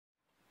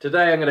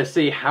Today I'm going to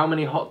see how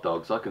many hot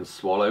dogs I can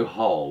swallow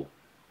whole.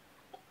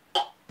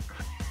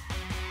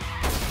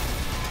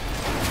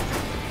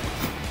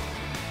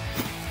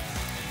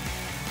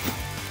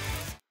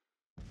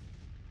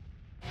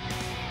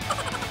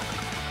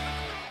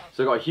 So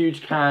I've got a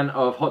huge can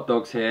of hot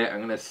dogs here. I'm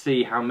going to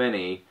see how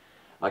many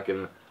I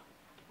can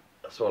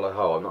swallow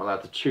whole. I'm not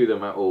allowed to chew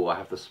them at all. I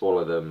have to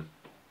swallow them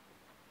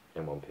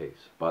in one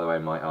piece. By the way,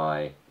 my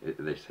eye,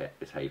 this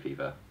hay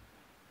fever.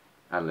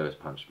 And Lewis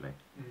punched me.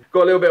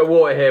 Got a little bit of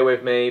water here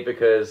with me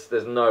because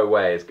there's no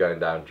way it's going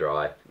down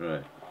dry.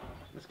 Right,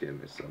 let's get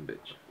in this son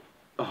bitch.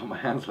 Oh, my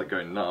hand's like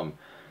going numb.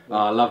 Oh,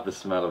 I love the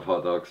smell of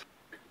hot dogs.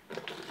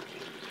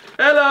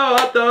 Hello,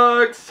 hot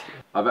dogs!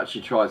 I've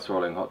actually tried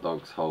swallowing hot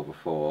dogs whole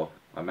before.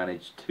 I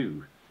managed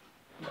 2.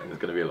 There's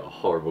going to be a lot of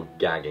horrible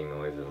gagging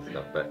noises and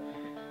stuff, but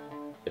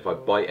if I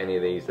bite any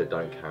of these, they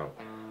don't count.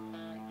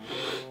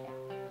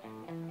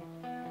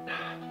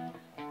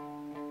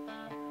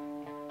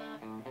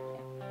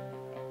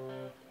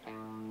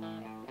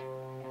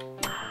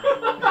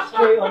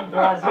 Straight on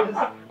Brazzers.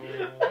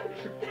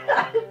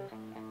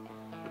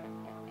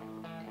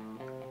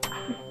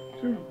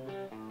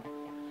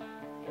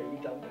 You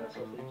dumped that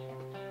sausage.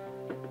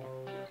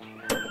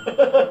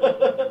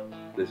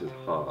 This is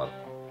hard.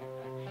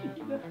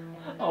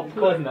 Oh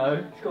God, no.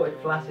 It's got it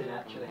flattened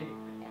actually.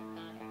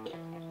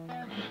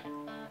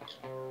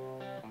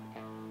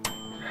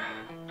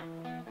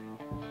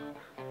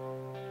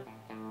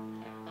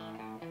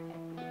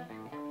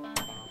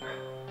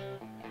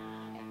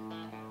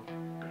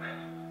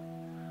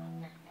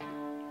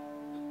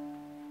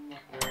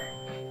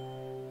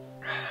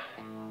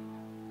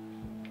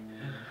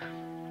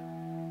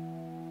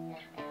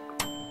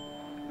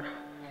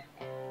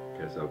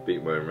 So I've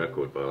beat my own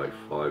record by like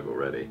 5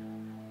 already.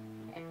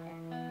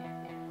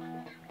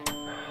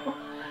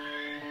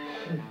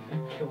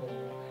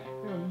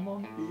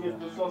 He is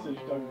the sausage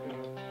dunker.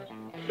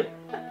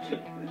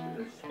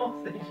 The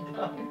sausage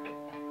dunk.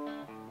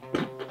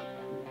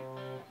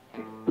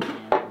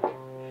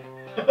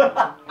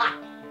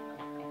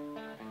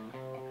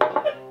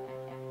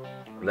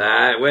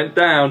 Nah, it went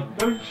down.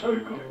 Don't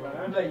choke on it,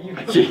 man. No, you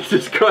can...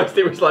 Jesus Christ,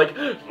 it was like...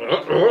 You're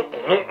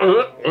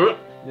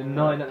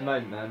 9 at the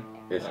moment, man.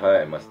 It's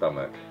hurting my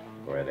stomach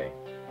already.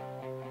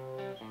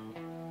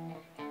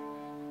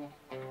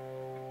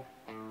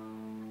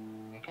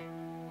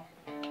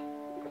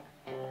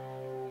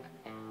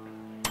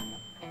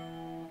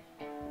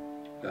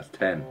 That's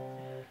 10.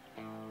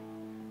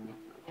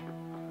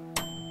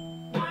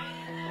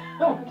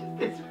 Oh, it just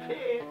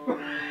disappeared.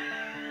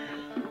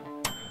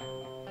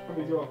 How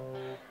many's got?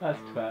 That's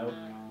 12.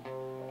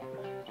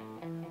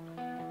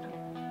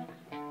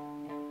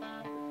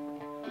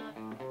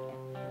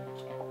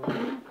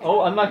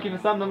 Oh, unlucky for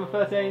some, number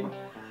 13.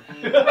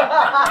 How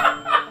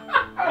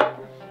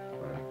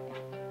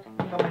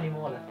many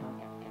more left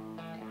now?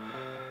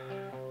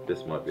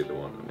 This might be the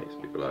one that makes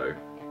me blow.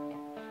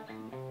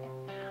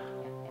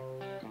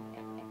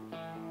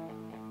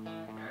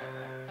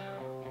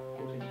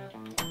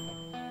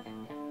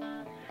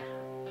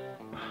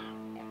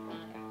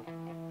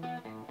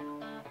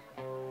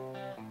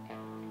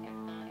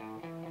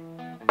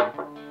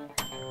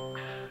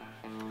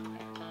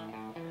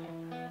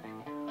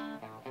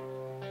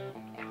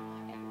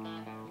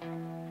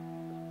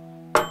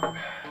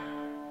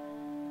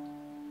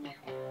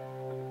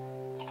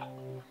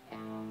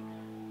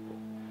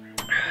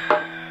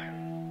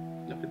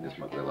 I think this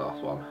might be the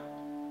last one.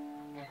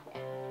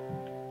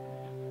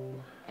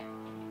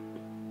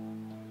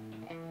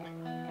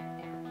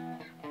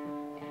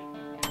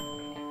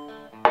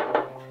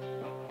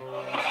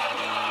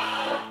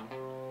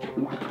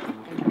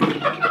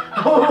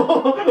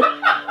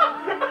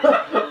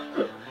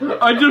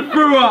 I just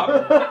threw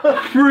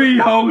up 3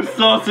 whole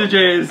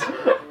sausages!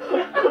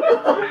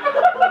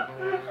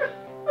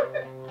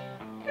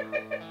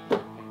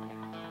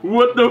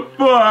 What the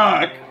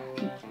fuck?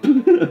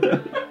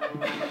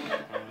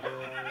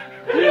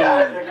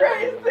 That's the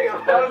greatest thing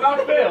I've ever How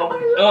does that feel?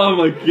 Oh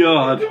my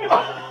god.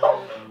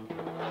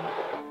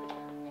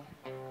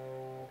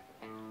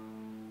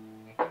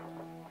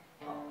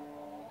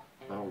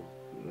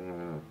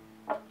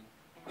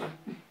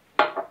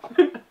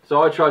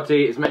 So I tried to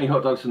eat as many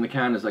hot dogs from the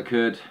can as I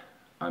could.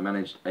 I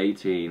managed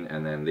 18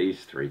 and then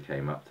these 3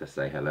 came up to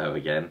say hello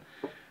again.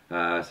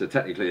 So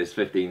technically there's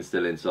 15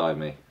 still inside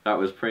me. That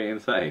was pretty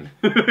insane.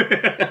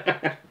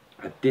 I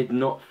did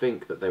not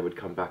think that they would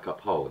come back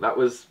up whole. That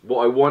was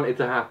what I wanted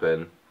to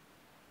happen.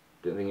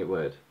 Didn't think it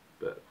would,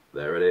 but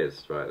there it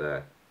is, right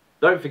there.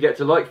 Don't forget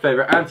to like,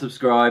 favourite and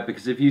subscribe,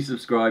 because if you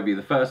subscribe, you're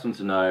the first one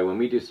to know when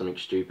we do something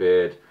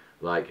stupid,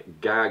 like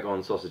gag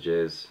on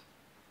sausages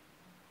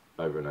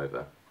over and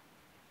over,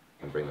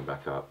 and bring them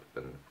back up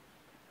and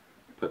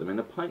put them in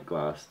a pint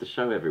glass to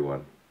show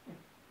everyone.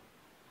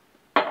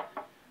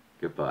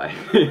 Goodbye.